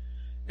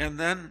 And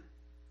then,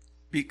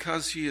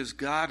 because he is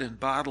God in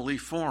bodily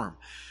form,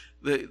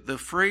 the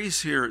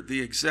phrase here, the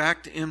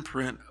exact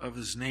imprint of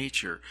his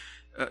nature,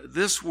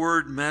 this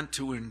word meant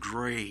to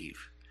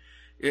engrave.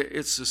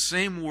 It's the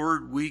same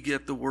word we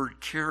get the word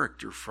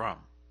character from.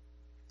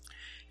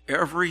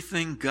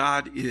 Everything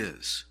God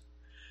is,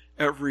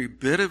 every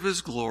bit of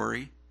his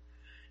glory,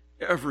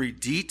 every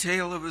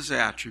detail of his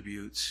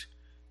attributes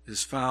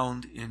is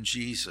found in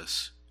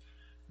Jesus,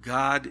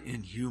 God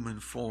in human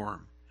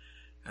form.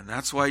 And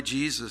that's why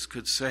Jesus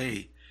could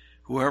say,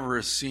 whoever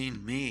has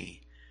seen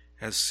me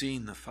has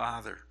seen the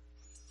Father.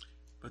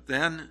 But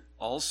then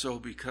also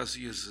because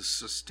he is the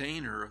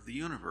sustainer of the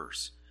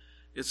universe.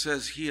 It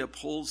says he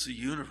upholds the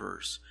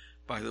universe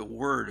by the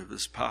word of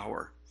his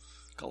power.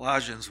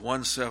 Colossians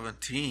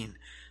 1:17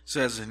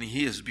 says, and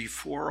he is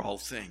before all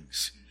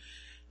things.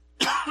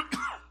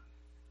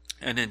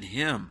 And in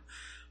him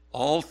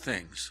all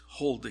things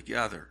hold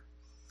together.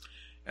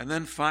 And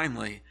then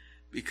finally,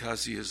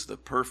 because he is the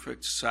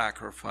perfect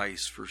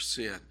sacrifice for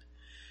sin.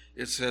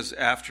 It says,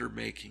 after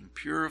making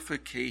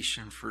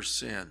purification for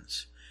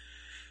sins.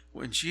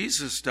 When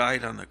Jesus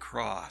died on the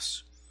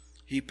cross,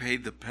 he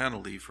paid the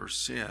penalty for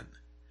sin.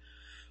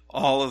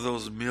 All of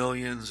those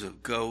millions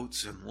of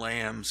goats and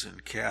lambs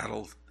and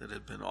cattle that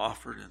had been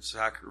offered in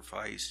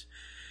sacrifice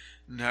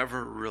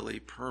never really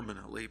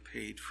permanently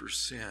paid for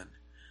sin.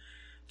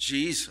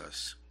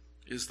 Jesus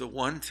is the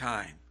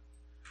one-time,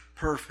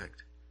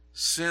 perfect,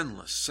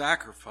 sinless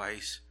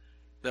sacrifice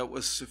that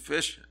was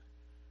sufficient.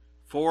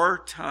 4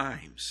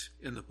 times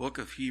in the book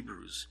of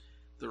Hebrews,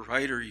 the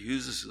writer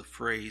uses the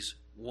phrase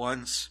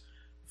once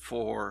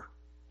for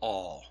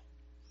all,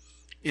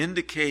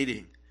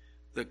 indicating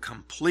the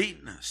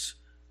completeness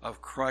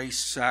of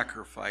Christ's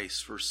sacrifice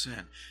for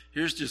sin.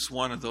 Here's just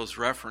one of those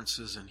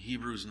references in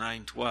Hebrews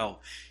 9:12.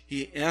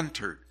 He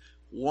entered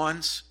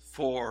once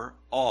for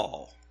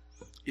all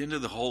into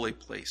the holy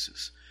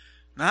places,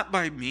 not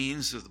by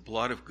means of the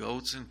blood of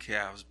goats and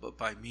calves, but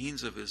by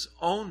means of his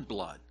own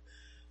blood,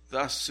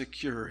 thus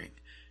securing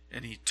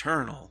an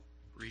eternal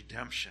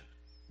redemption.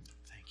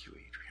 Thank you,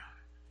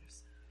 Adriana.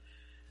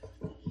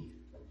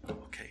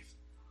 Okay.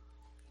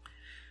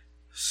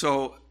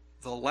 So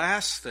the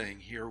last thing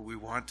here we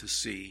want to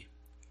see,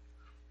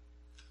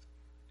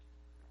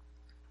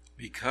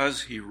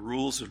 because he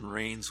rules and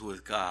reigns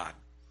with God.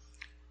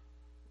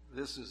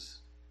 This is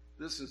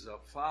a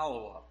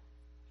follow-up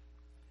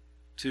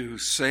to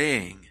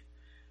saying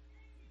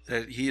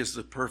that he is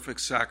the perfect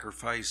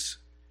sacrifice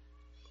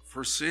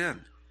for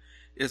sin.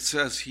 It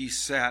says he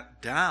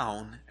sat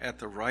down at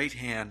the right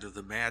hand of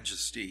the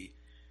Majesty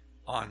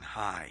on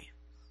high.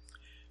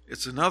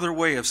 It's another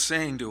way of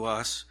saying to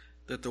us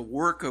that the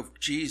work of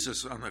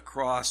Jesus on the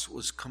cross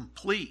was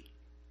complete.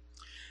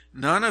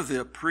 None of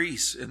the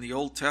priests in the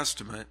Old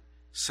Testament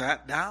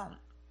sat down.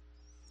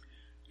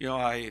 You know,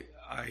 I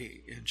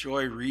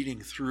enjoy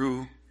reading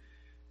through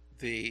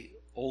the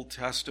Old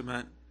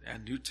Testament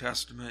and New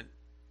Testament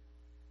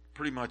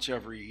pretty much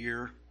every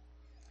year.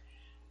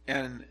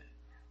 And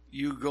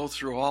you go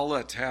through all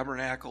the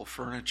tabernacle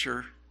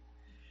furniture,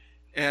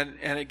 and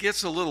it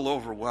gets a little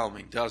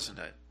overwhelming, doesn't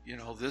it? You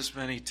know, this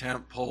many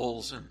tent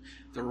poles, and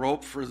the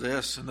rope for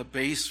this, and the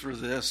base for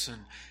this,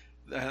 and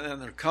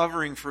they're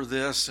covering for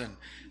this, and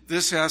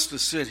this has to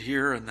sit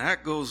here, and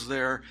that goes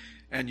there,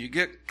 and you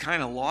get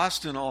kind of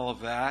lost in all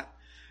of that.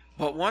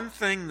 But one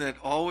thing that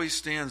always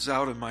stands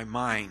out in my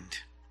mind: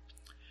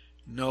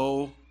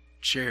 no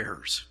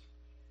chairs.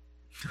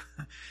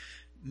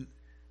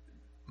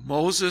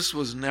 Moses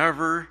was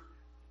never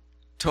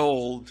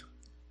told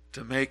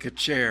to make a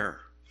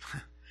chair.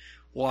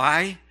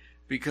 Why?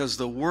 Because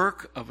the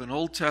work of an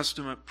Old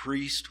Testament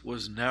priest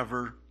was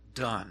never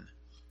done.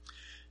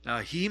 Now,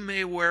 he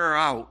may wear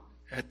out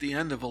at the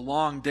end of a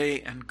long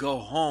day and go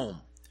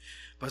home,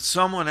 but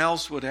someone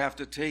else would have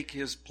to take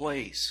his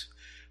place,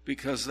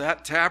 because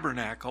that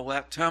tabernacle,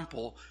 that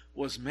temple,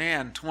 was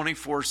manned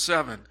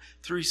 24/7,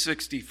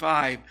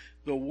 365.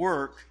 The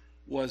work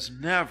was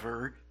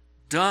never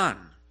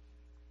done.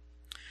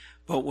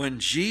 But when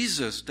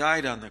Jesus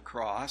died on the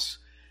cross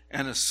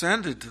and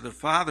ascended to the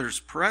Father's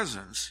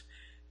presence,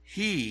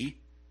 he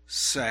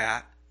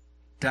sat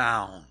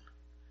down.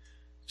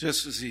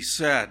 Just as he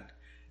said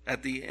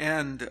at the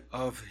end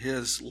of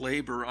his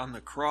labor on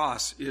the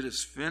cross, it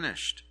is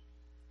finished.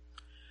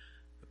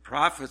 The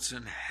prophets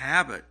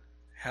inhabit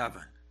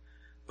heaven,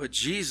 but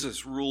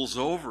Jesus rules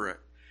over it.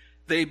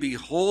 They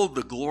behold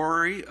the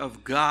glory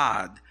of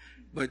God,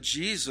 but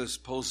Jesus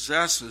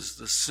possesses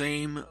the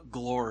same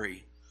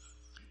glory.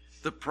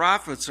 The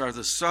prophets are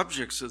the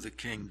subjects of the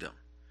kingdom,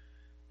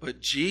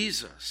 but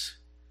Jesus,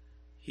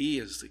 he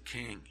is the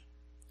king.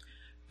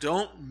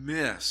 Don't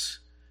miss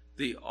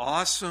the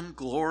awesome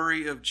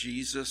glory of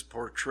Jesus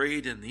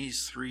portrayed in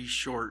these 3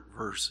 short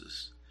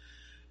verses.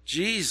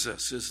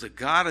 Jesus is the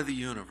God of the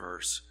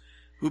universe,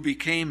 who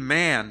became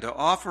man to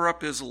offer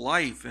up his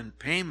life in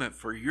payment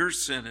for your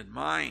sin and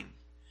mine.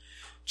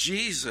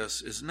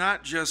 Jesus is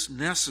not just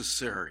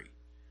necessary.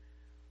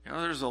 You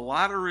know, there's a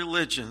lot of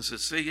religions that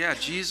say, yeah,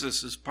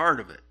 Jesus is part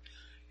of it.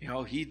 You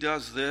know, he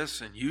does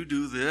this and you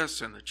do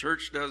this and the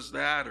church does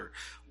that, or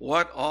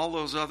what, all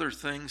those other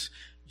things.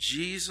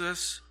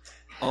 Jesus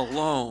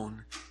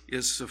alone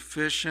is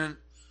sufficient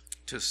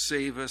to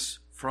save us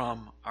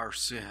from our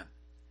sin.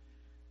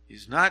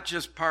 He's not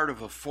just part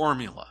of a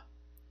formula.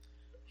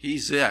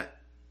 He's it.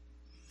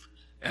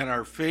 And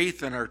our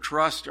faith and our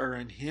trust are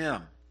in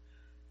him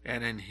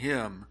and in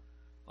him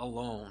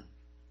alone.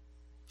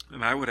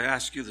 And I would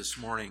ask you this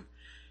morning,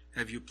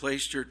 have you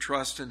placed your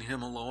trust in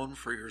him alone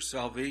for your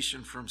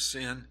salvation from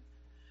sin?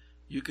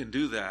 You can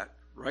do that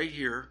right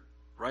here,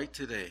 right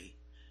today.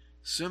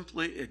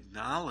 Simply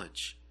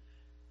acknowledge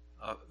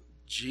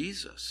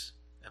Jesus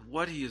and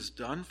what he has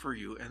done for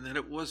you, and that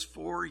it was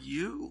for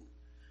you.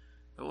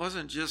 It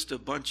wasn't just a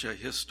bunch of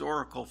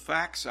historical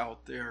facts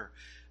out there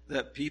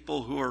that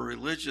people who are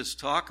religious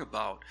talk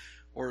about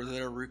or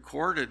that are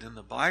recorded in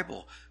the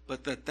Bible,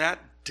 but that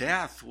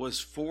death was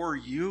for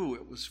you.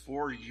 It was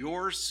for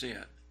your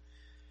sin.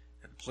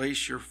 And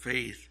place your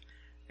faith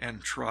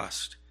and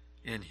trust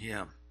in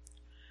him.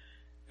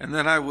 And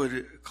then I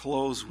would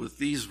close with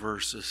these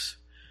verses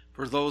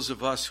for those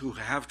of us who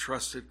have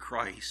trusted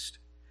Christ.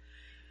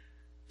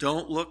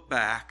 Don't look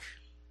back.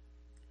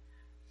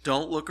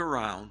 Don't look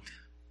around.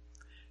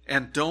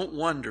 And don't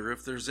wonder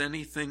if there's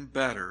anything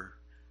better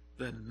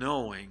than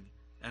knowing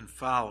and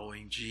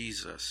following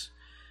Jesus.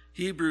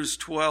 Hebrews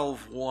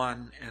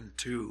 12:1 and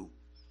 2.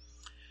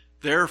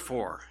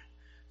 Therefore,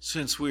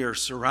 since we are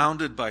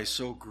surrounded by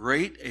so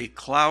great a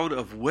cloud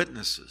of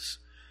witnesses,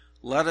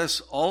 let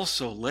us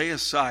also lay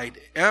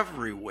aside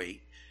every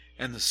weight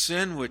and the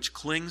sin which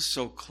clings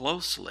so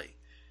closely,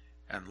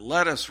 and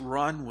let us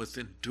run with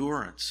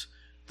endurance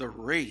the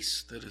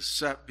race that is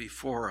set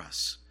before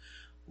us,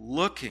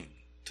 looking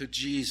to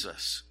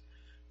Jesus,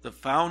 the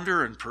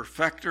founder and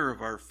perfecter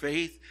of our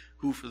faith,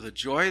 who for the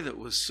joy that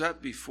was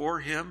set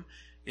before him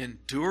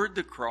endured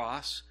the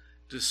cross,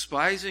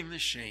 despising the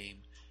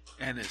shame,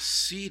 and is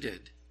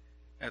seated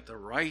at the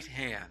right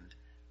hand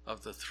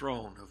of the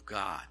throne of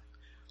God.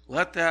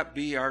 Let that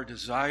be our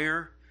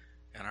desire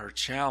and our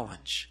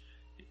challenge,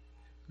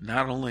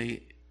 not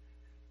only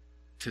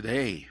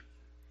today,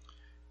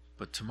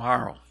 but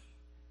tomorrow,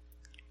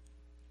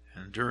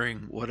 and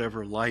during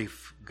whatever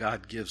life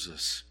God gives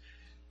us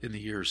in the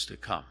years to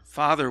come.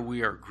 Father,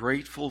 we are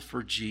grateful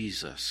for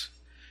Jesus.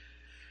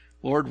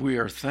 Lord, we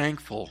are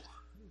thankful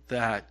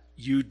that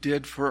you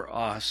did for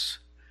us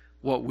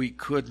what we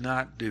could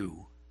not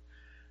do.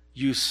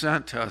 You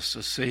sent us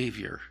a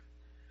Savior.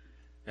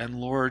 And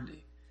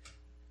Lord,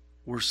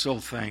 we're so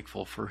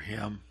thankful for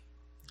him.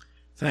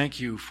 Thank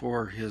you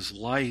for his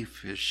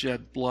life, his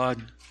shed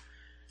blood.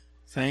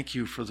 Thank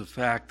you for the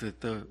fact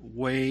that the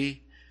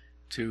way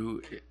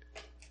to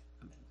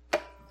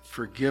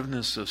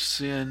forgiveness of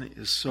sin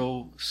is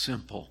so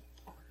simple,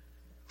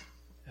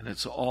 and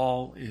it's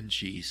all in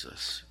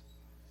Jesus.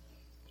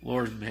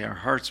 Lord, may our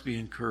hearts be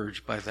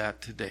encouraged by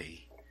that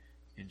today.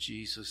 In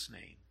Jesus'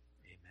 name.